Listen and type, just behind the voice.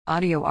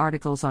Audio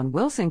articles on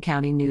Wilson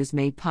County News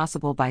made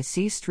possible by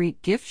C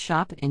Street Gift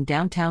Shop in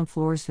downtown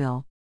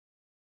Floresville.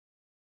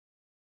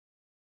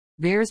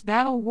 Bears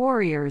battle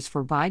Warriors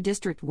for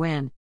by-district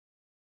win.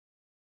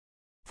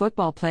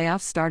 Football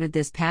playoffs started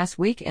this past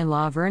week in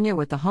La Vernia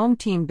with the home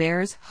team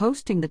Bears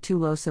hosting the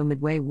Tuloso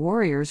Midway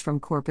Warriors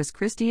from Corpus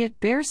Christi at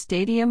Bears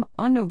Stadium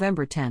on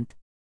November 10th.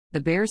 The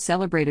Bears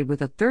celebrated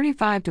with a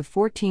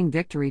 35-14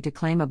 victory to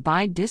claim a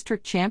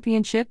by-district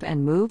championship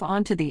and move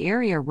on to the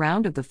area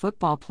round of the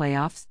football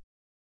playoffs.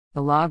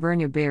 The La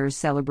Vernia Bears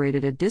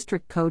celebrated a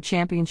district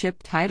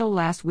co-championship title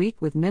last week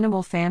with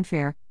minimal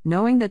fanfare,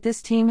 knowing that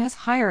this team has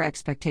higher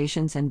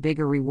expectations and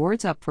bigger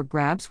rewards up for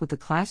grabs with the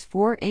Class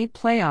 4A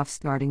playoffs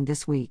starting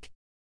this week.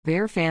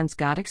 Bear fans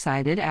got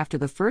excited after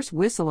the first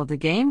whistle of the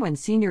game when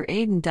senior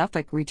Aiden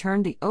Duffick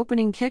returned the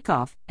opening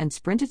kickoff and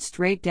sprinted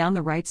straight down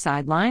the right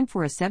sideline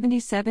for a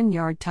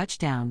 77-yard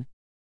touchdown.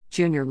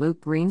 Junior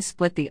Luke Green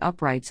split the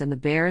uprights and the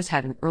Bears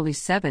had an early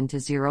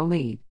 7-0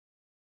 lead.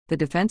 The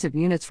defensive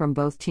units from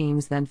both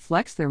teams then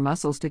flexed their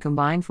muscles to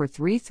combine for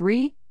 3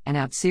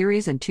 3-and-out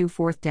series and 2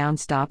 fourth-down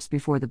stops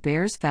before the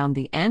Bears found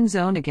the end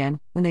zone again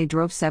when they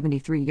drove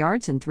 73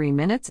 yards in 3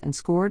 minutes and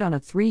scored on a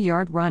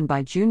 3-yard run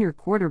by junior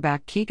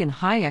quarterback Keegan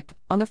Hayek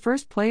on the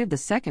first play of the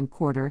second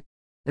quarter.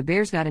 The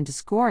Bears got into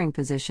scoring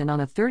position on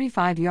a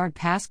 35-yard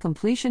pass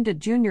completion to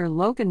junior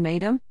Logan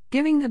Madem,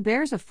 giving the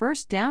Bears a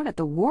first down at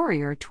the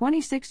Warrior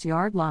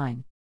 26-yard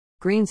line.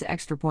 Green's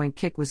extra point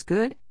kick was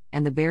good,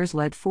 and the Bears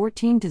led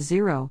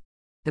 14-0.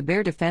 The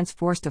Bear defense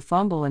forced a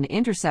fumble and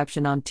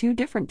interception on 2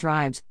 different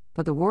drives,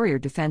 but the Warrior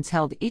defense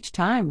held each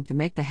time to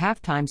make the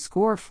halftime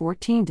score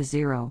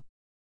 14-0.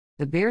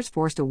 The Bears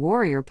forced a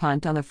Warrior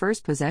punt on the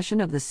first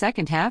possession of the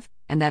second half,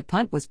 and that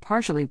punt was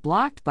partially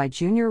blocked by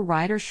junior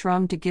Ryder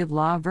Schrum to give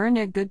La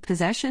Vernia good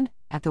possession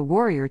at the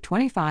Warrior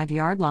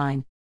 25-yard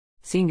line.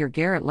 Senior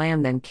Garrett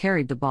Lamb then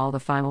carried the ball the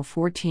final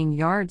 14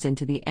 yards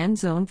into the end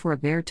zone for a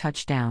Bear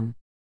touchdown.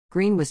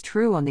 Green was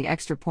true on the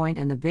extra point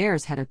and the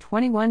Bears had a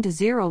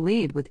 21-0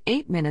 lead with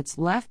 8 minutes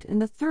left in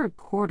the third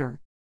quarter.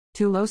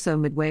 Tuloso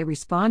Midway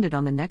responded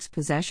on the next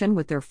possession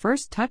with their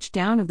first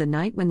touchdown of the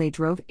night when they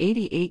drove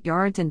 88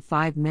 yards in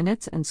 5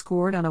 minutes and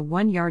scored on a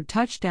 1-yard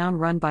touchdown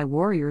run by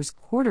Warriors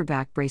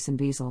quarterback Brayson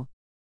Beasel.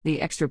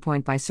 The extra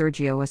point by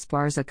Sergio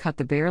Esparza cut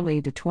the Bear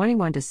lead to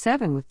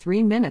 21-7 with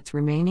 3 minutes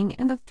remaining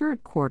in the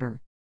third quarter.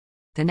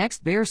 The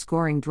next Bear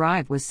scoring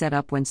drive was set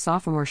up when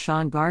sophomore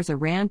Sean Garza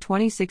ran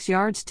 26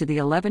 yards to the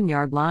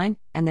 11-yard line,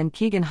 and then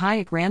Keegan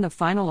Hayek ran the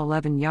final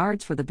 11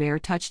 yards for the Bear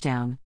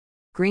touchdown.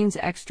 Green's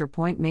extra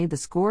point made the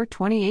score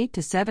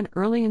 28-7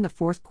 early in the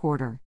fourth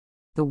quarter.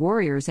 The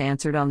Warriors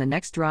answered on the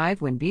next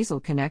drive when Beasel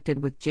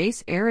connected with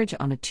Jace Arridge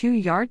on a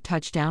 2-yard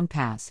touchdown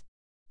pass.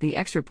 The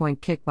extra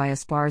point kick by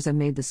Esparza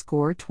made the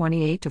score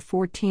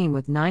 28-14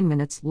 with 9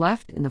 minutes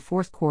left in the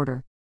fourth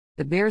quarter.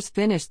 The Bears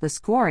finished the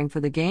scoring for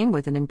the game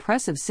with an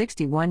impressive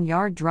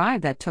 61-yard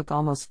drive that took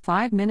almost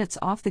 5 minutes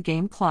off the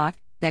game clock,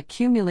 that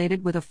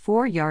culminated with a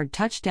 4-yard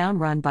touchdown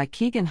run by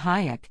Keegan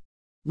Hayek.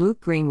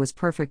 Luke Green was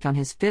perfect on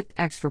his 5th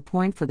extra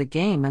point for the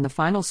game and the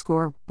final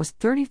score was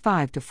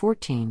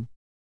 35-14.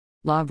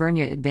 La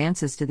Vernia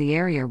advances to the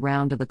area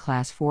round of the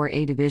Class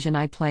 4A Division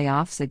I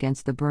playoffs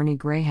against the Boerne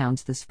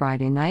Greyhounds this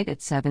Friday night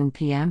at 7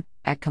 p.m.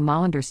 at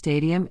Comalander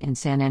Stadium in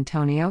San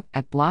Antonio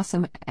at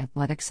Blossom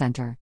Athletic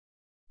Center.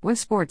 With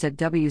sports at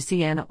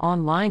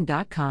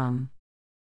WCNonline.com.